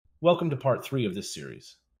Welcome to part 3 of this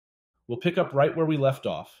series. We'll pick up right where we left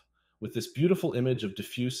off with this beautiful image of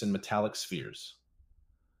diffuse and metallic spheres.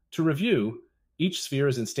 To review, each sphere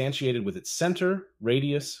is instantiated with its center,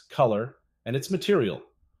 radius, color, and its material.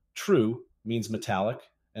 True means metallic,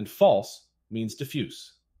 and false means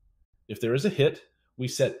diffuse. If there is a hit, we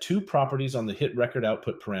set two properties on the hit record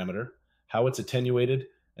output parameter, how it's attenuated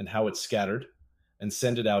and how it's scattered, and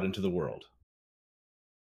send it out into the world.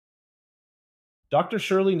 Dr.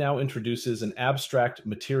 Shirley now introduces an abstract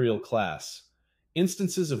material class,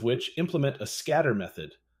 instances of which implement a scatter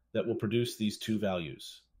method that will produce these two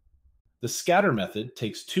values. The scatter method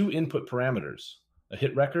takes two input parameters, a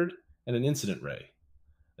hit record and an incident ray.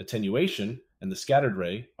 Attenuation and the scattered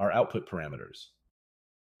ray are output parameters.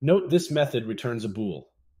 Note this method returns a bool.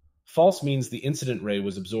 False means the incident ray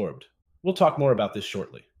was absorbed. We'll talk more about this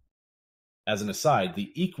shortly. As an aside,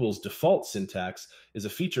 the equals default syntax is a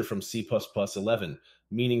feature from C++11,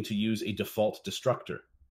 meaning to use a default destructor.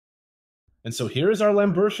 And so here is our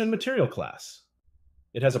Lambertian material class.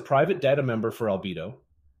 It has a private data member for albedo,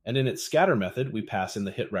 and in its scatter method, we pass in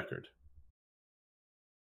the hit record.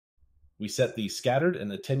 We set the scattered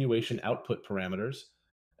and attenuation output parameters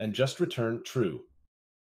and just return true.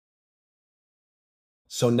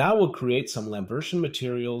 So now we'll create some Lambertian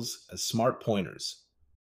materials as smart pointers,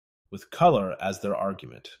 with color as their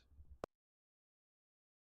argument.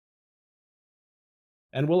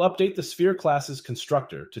 And we'll update the sphere class's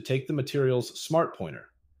constructor to take the material's smart pointer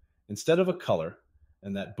instead of a color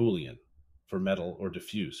and that boolean for metal or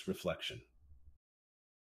diffuse reflection.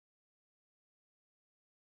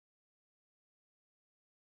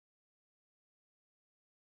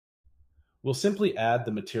 We'll simply add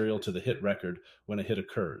the material to the hit record when a hit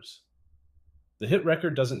occurs. The hit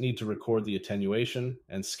record doesn't need to record the attenuation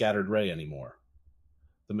and scattered ray anymore.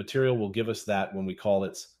 The material will give us that when we call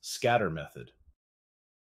its scatter method.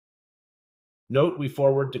 Note we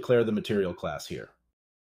forward declare the material class here.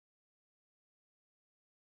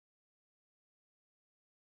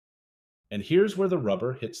 And here's where the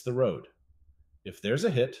rubber hits the road. If there's a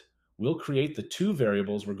hit, we'll create the two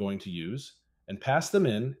variables we're going to use and pass them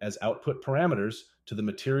in as output parameters to the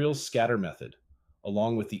material's scatter method,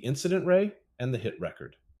 along with the incident ray and the hit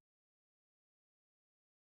record.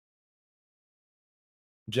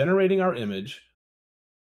 Generating our image,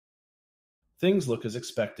 things look as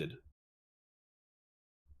expected.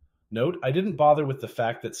 Note, I didn't bother with the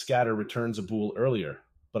fact that scatter returns a bool earlier,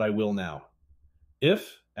 but I will now.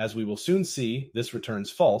 If, as we will soon see, this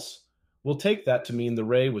returns false, we'll take that to mean the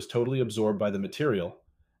ray was totally absorbed by the material,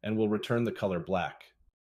 and we'll return the color black.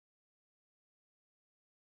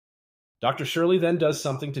 Dr. Shirley then does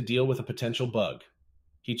something to deal with a potential bug.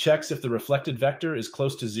 He checks if the reflected vector is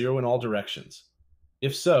close to zero in all directions.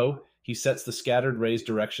 If so, he sets the scattered ray's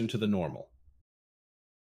direction to the normal.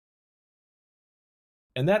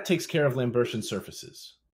 And that takes care of Lambertian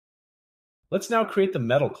surfaces. Let's now create the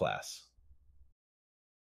metal class.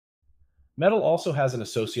 Metal also has an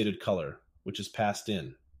associated color, which is passed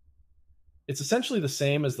in. It's essentially the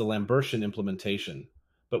same as the Lambertian implementation,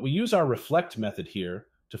 but we use our reflect method here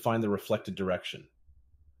to find the reflected direction.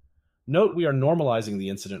 Note we are normalizing the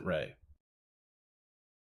incident ray.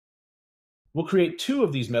 We'll create two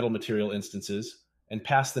of these metal material instances and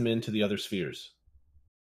pass them into the other spheres.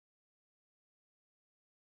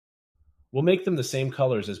 We'll make them the same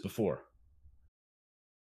colors as before.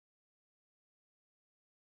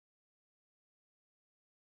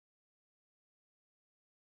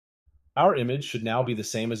 Our image should now be the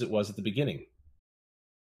same as it was at the beginning.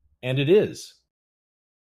 And it is.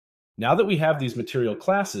 Now that we have these material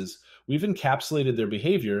classes, we've encapsulated their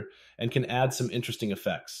behavior and can add some interesting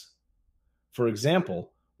effects. For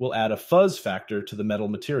example, we'll add a fuzz factor to the metal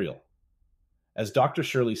material. As Dr.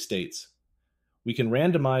 Shirley states, we can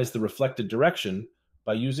randomize the reflected direction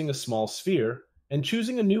by using a small sphere and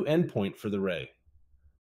choosing a new endpoint for the ray.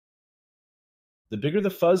 The bigger the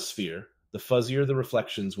fuzz sphere, the fuzzier the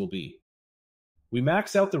reflections will be. We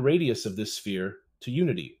max out the radius of this sphere to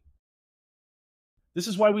unity. This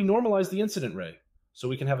is why we normalize the incident ray, so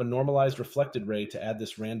we can have a normalized reflected ray to add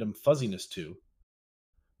this random fuzziness to.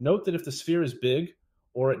 Note that if the sphere is big,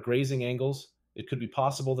 or at grazing angles, it could be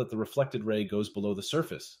possible that the reflected ray goes below the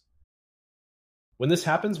surface. When this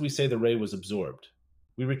happens, we say the ray was absorbed.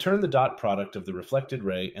 We return the dot product of the reflected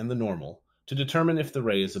ray and the normal to determine if the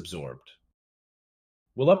ray is absorbed.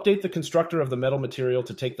 We'll update the constructor of the metal material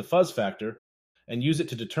to take the fuzz factor and use it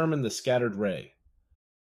to determine the scattered ray.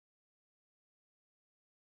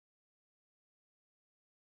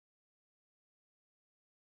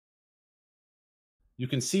 You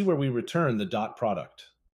can see where we return the dot product.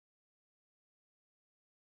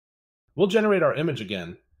 We'll generate our image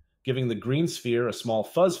again giving the green sphere a small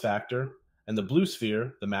fuzz factor and the blue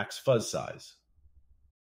sphere the max fuzz size.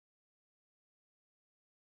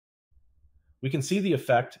 We can see the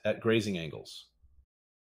effect at grazing angles.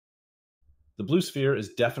 The blue sphere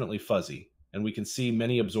is definitely fuzzy, and we can see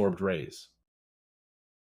many absorbed rays.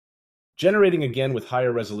 Generating again with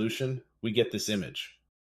higher resolution, we get this image.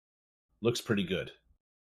 Looks pretty good.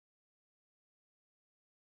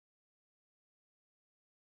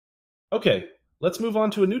 Okay, let's move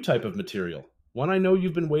on to a new type of material, one I know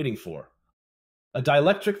you've been waiting for. A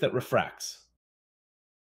dielectric that refracts.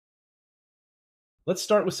 Let's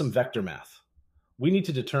start with some vector math. We need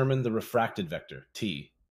to determine the refracted vector,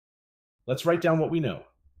 t. Let's write down what we know.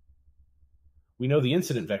 We know the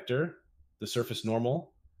incident vector, the surface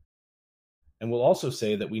normal, and we'll also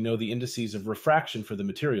say that we know the indices of refraction for the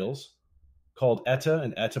materials, called eta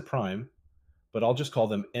and eta prime, but I'll just call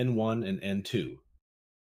them n1 and n2.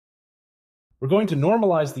 We're going to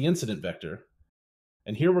normalize the incident vector,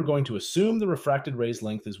 and here we're going to assume the refracted ray's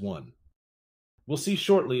length is 1. We'll see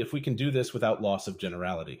shortly if we can do this without loss of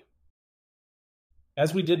generality.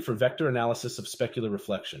 As we did for vector analysis of specular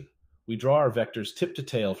reflection, we draw our vectors tip to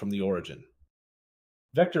tail from the origin.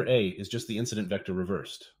 Vector A is just the incident vector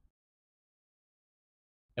reversed.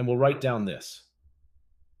 And we'll write down this.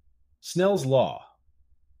 Snell's law,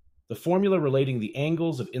 the formula relating the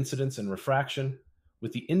angles of incidence and refraction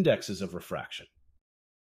with the indexes of refraction.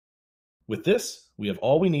 With this, we have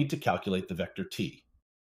all we need to calculate the vector t.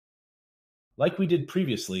 Like we did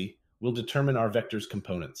previously, we'll determine our vector's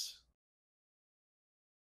components.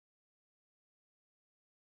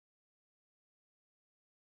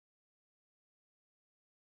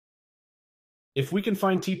 If we can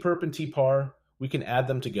find t perp and t par, we can add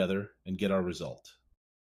them together and get our result.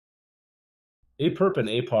 A perp and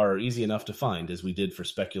a par are easy enough to find as we did for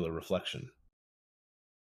specular reflection.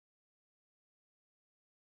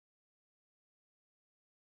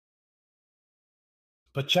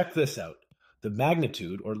 But check this out. The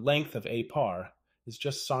magnitude or length of a par is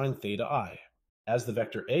just sine theta I, as the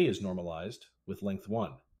vector A is normalized with length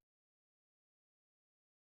 1.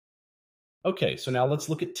 Okay, so now let's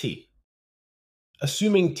look at t.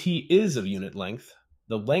 Assuming t is of unit length,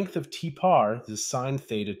 the length of t par is sine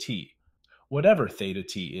theta t, whatever theta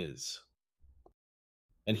t is.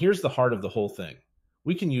 And here's the heart of the whole thing.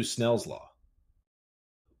 We can use Snell's law.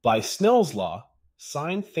 By Snell's law,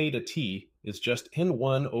 sine theta t is just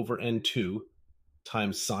n1 over n2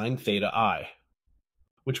 times sine theta I,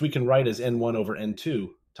 which we can write as n1 over n2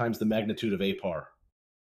 times the magnitude of a par.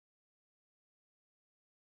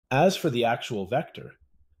 As for the actual vector,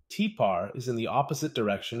 t par is in the opposite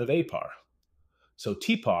direction of a par. So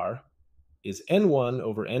t par is n1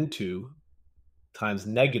 over n2 times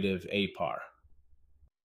negative a par.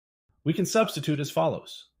 We can substitute as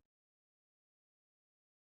follows.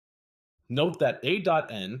 Note that a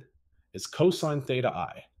dot n is cosine theta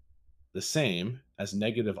I, the same as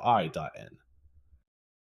negative I dot n.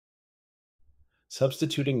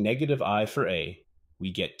 Substituting negative I for a,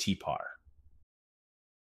 we get t par.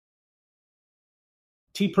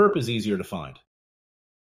 T perp is easier to find.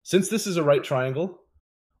 Since this is a right triangle,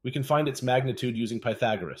 we can find its magnitude using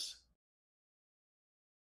Pythagoras.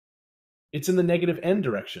 It's in the negative n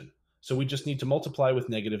direction, so we just need to multiply with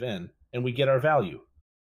negative n, and we get our value.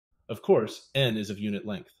 Of course, n is of unit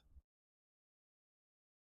length.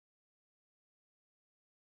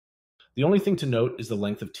 The only thing to note is the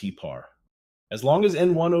length of t par. As long as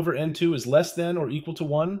n1 over n2 is less than or equal to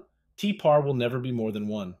 1, t par will never be more than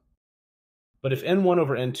 1. But if n1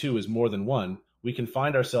 over n2 is more than 1, we can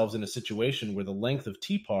find ourselves in a situation where the length of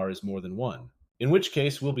t par is more than 1, in which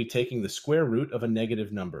case we'll be taking the square root of a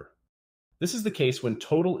negative number. This is the case when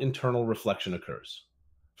total internal reflection occurs.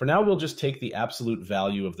 For now, we'll just take the absolute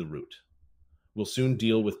value of the root. We'll soon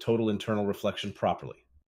deal with total internal reflection properly.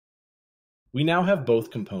 We now have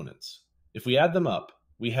both components. If we add them up,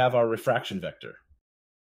 we have our refraction vector.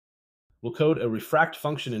 We'll code a refract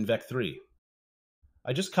function in vec3.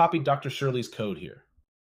 I just copied Dr. Shirley's code here.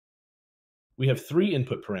 We have 3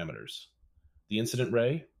 input parameters: the incident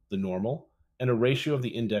ray, the normal, and a ratio of the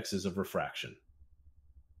indexes of refraction.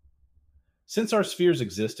 Since our spheres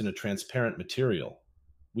exist in a transparent material,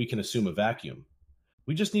 we can assume a vacuum.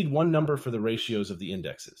 We just need one number for the ratios of the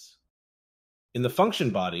indexes. In the function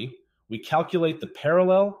body, we calculate the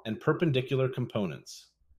parallel and perpendicular components.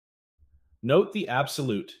 Note the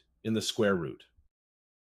absolute in the square root.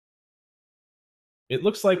 It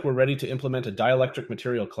looks like we're ready to implement a dielectric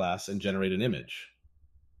material class and generate an image.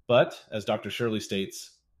 But, as Dr. Shirley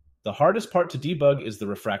states, the hardest part to debug is the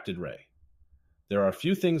refracted ray. There are a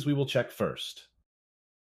few things we will check first.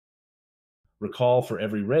 Recall, for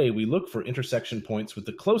every ray, we look for intersection points with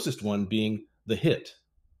the closest one being the hit.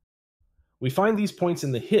 We find these points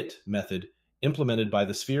in the hit method implemented by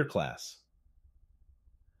the sphere class.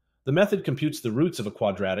 The method computes the roots of a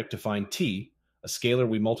quadratic to find t, a scalar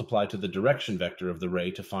we multiply to the direction vector of the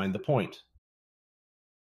ray to find the point.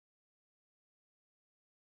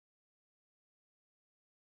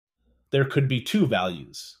 There could be two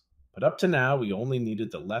values, but up to now we only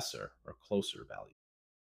needed the lesser or closer value.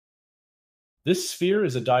 This sphere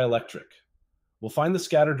is a dielectric. We'll find the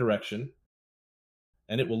scatter direction,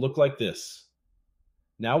 and it will look like this.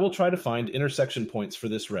 Now we'll try to find intersection points for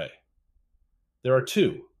this ray. There are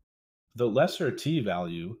two. The lesser t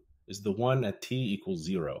value is the one at t equals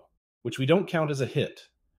 0, which we don't count as a hit.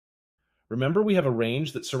 Remember, we have a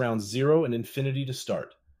range that surrounds 0 and infinity to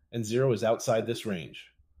start, and 0 is outside this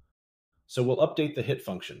range. So we'll update the hit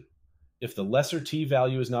function. If the lesser t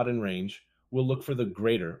value is not in range, we'll look for the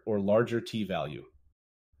greater or larger t value.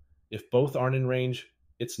 If both aren't in range,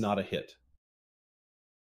 it's not a hit.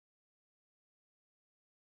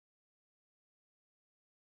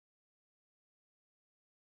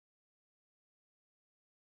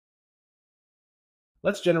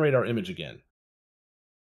 Let's generate our image again.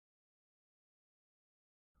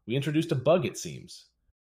 We introduced a bug, it seems.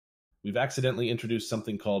 We've accidentally introduced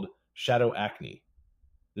something called shadow acne.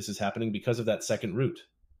 This is happening because of that second root,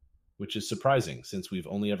 which is surprising since we've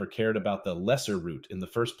only ever cared about the lesser root in the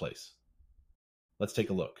first place. Let's take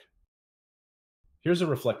a look. Here's a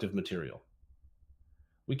reflective material.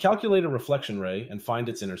 We calculate a reflection ray and find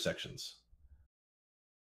its intersections.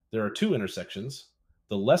 There are two intersections.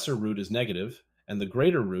 The lesser root is negative, and the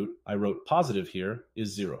greater root, I wrote positive here,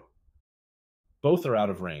 is 0. Both are out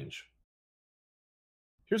of range.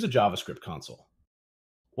 Here's a JavaScript console.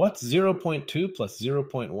 What's 0.2 plus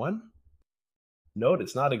 0.1? Note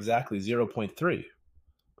it's not exactly 0.3.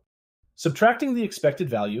 Subtracting the expected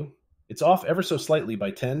value, it's off ever so slightly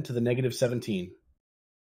by 10 to the negative 17.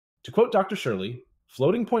 To quote Dr. Shirley,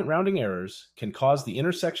 floating point rounding errors can cause the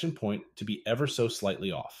intersection point to be ever so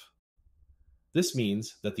slightly off. This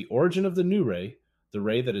means that the origin of the new ray, the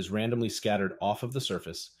ray that is randomly scattered off of the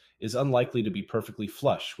surface, is unlikely to be perfectly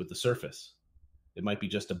flush with the surface. It might be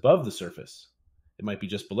just above the surface. It might be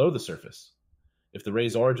just below the surface. If the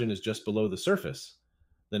ray's origin is just below the surface,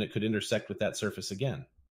 then it could intersect with that surface again.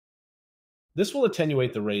 This will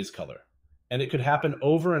attenuate the ray's color, and it could happen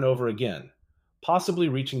over and over again, possibly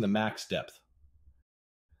reaching the max depth.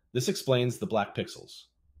 This explains the black pixels.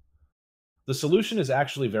 The solution is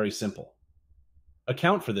actually very simple.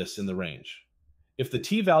 Account for this in the range. If the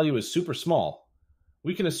t value is super small,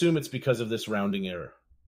 we can assume it's because of this rounding error.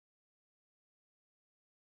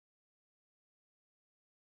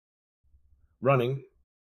 Running,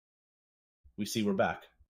 we see we're back.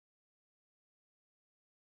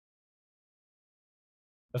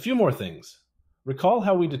 A few more things. Recall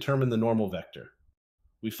how we determine the normal vector.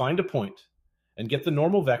 We find a point and get the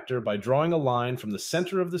normal vector by drawing a line from the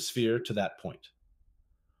center of the sphere to that point.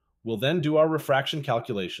 We'll then do our refraction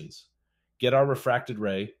calculations, get our refracted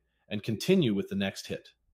ray, and continue with the next hit.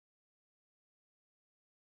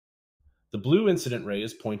 The blue incident ray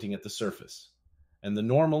is pointing at the surface, and the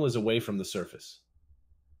normal is away from the surface.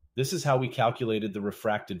 This is how we calculated the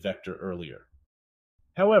refracted vector earlier.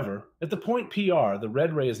 However, at the point PR, the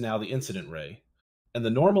red ray is now the incident ray, and the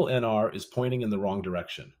normal NR is pointing in the wrong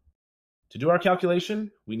direction. To do our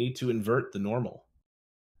calculation, we need to invert the normal.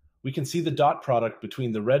 We can see the dot product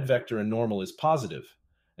between the red vector and normal is positive,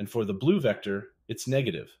 and for the blue vector, it's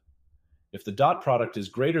negative. If the dot product is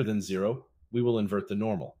greater than 0, we will invert the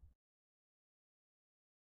normal.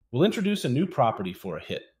 We'll introduce a new property for a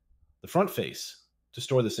hit, the front face, to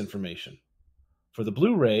store this information. For the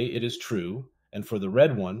blue ray, it is true, and for the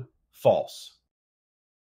red one, false.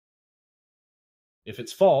 If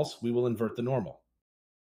it's false, we will invert the normal.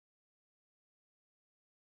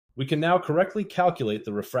 We can now correctly calculate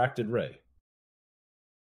the refracted ray.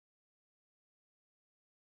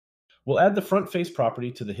 We'll add the front face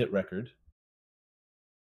property to the hit record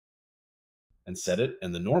and set it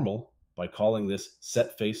and the normal by calling this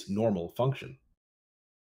setFaceNormal function.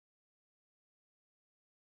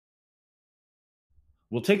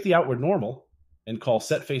 We'll take the outward normal and call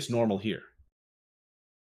setFaceNormal here.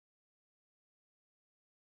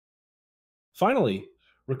 Finally,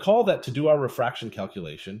 recall that to do our refraction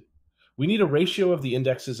calculation, we need a ratio of the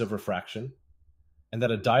indexes of refraction, and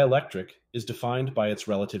that a dielectric is defined by its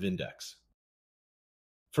relative index.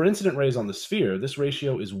 For incident rays on the sphere, this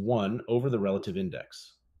ratio is 1 over the relative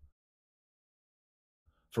index.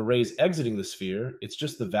 For rays exiting the sphere, it's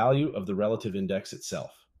just the value of the relative index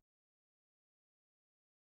itself.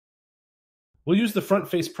 We'll use the front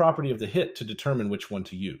face property of the hit to determine which one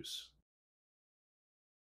to use.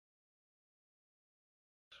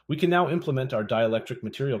 We can now implement our dielectric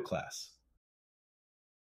material class.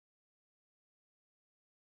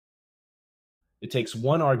 It takes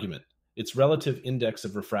one argument, its relative index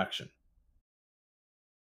of refraction.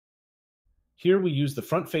 Here we use the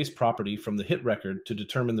front face property from the hit record to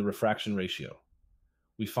determine the refraction ratio.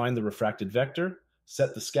 We find the refracted vector,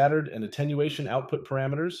 set the scattered and attenuation output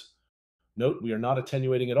parameters. Note we are not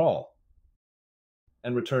attenuating at all.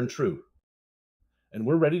 And return true. And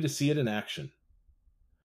we're ready to see it in action.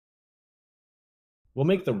 We'll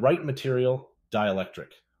make the right material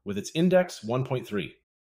dielectric with its index 1.3.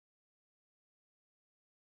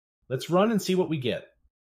 Let's run and see what we get.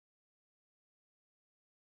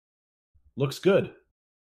 Looks good.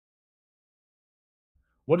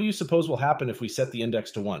 What do you suppose will happen if we set the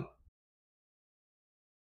index to 1?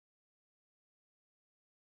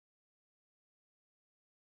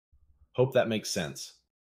 Hope that makes sense.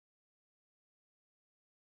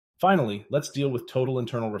 Finally, let's deal with total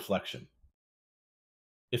internal reflection.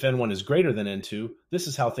 If n1 is greater than n2, this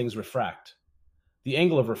is how things refract. The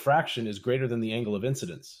angle of refraction is greater than the angle of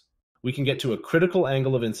incidence. We can get to a critical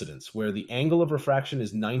angle of incidence, where the angle of refraction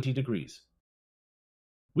is 90 degrees.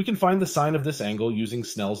 We can find the sine of this angle using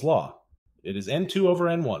Snell's law. It is n2 over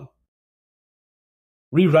n1.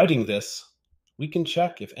 Rewriting this, we can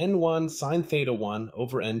check if n1 sine theta 1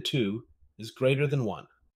 over n2 is greater than 1.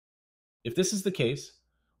 If this is the case,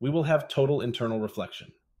 we will have total internal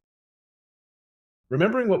reflection.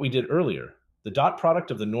 Remembering what we did earlier, the dot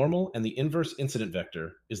product of the normal and the inverse incident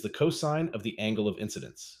vector is the cosine of the angle of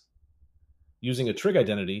incidence. Using a trig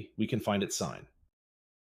identity, we can find its sine.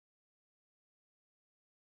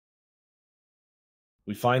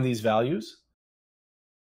 We find these values,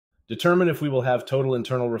 determine if we will have total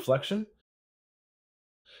internal reflection,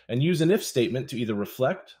 and use an if statement to either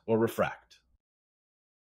reflect or refract.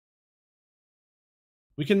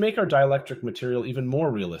 We can make our dielectric material even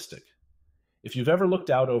more realistic. If you've ever looked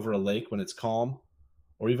out over a lake when it's calm,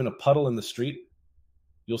 or even a puddle in the street,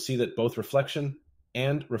 you'll see that both reflection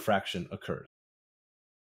and refraction occurs.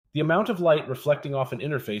 The amount of light reflecting off an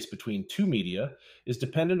interface between two media is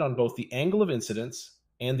dependent on both the angle of incidence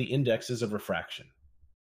and the indexes of refraction.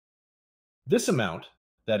 This amount,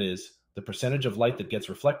 that is, the percentage of light that gets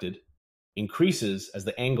reflected, increases as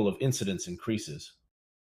the angle of incidence increases.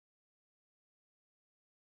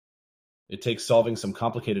 It takes solving some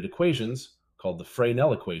complicated equations, called the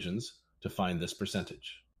Fresnel equations, to find this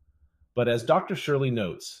percentage. But as Dr. Shirley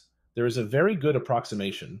notes, there is a very good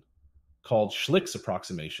approximation, called Schlick's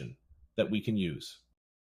approximation, that we can use.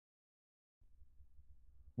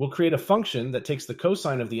 We'll create a function that takes the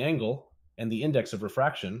cosine of the angle and the index of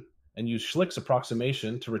refraction and use Schlick's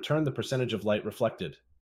approximation to return the percentage of light reflected.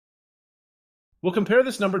 We'll compare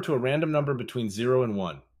this number to a random number between 0 and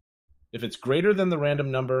 1. If it's greater than the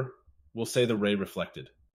random number, we'll say the ray reflected.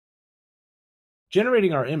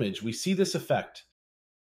 Generating our image, we see this effect,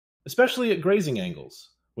 especially at grazing angles,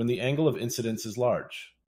 when the angle of incidence is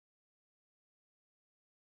large.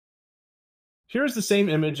 Here's the same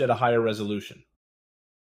image at a higher resolution.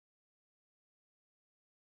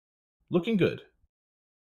 Looking good.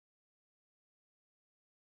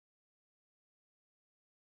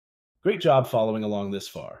 Great job following along this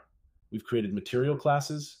far. We've created material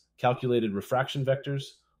classes, calculated refraction vectors,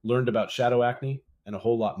 learned about shadow acne, and a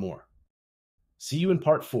whole lot more. See you in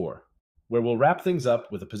part 4, where we'll wrap things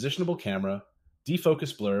up with a positionable camera,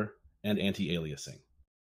 defocus blur, and anti-aliasing.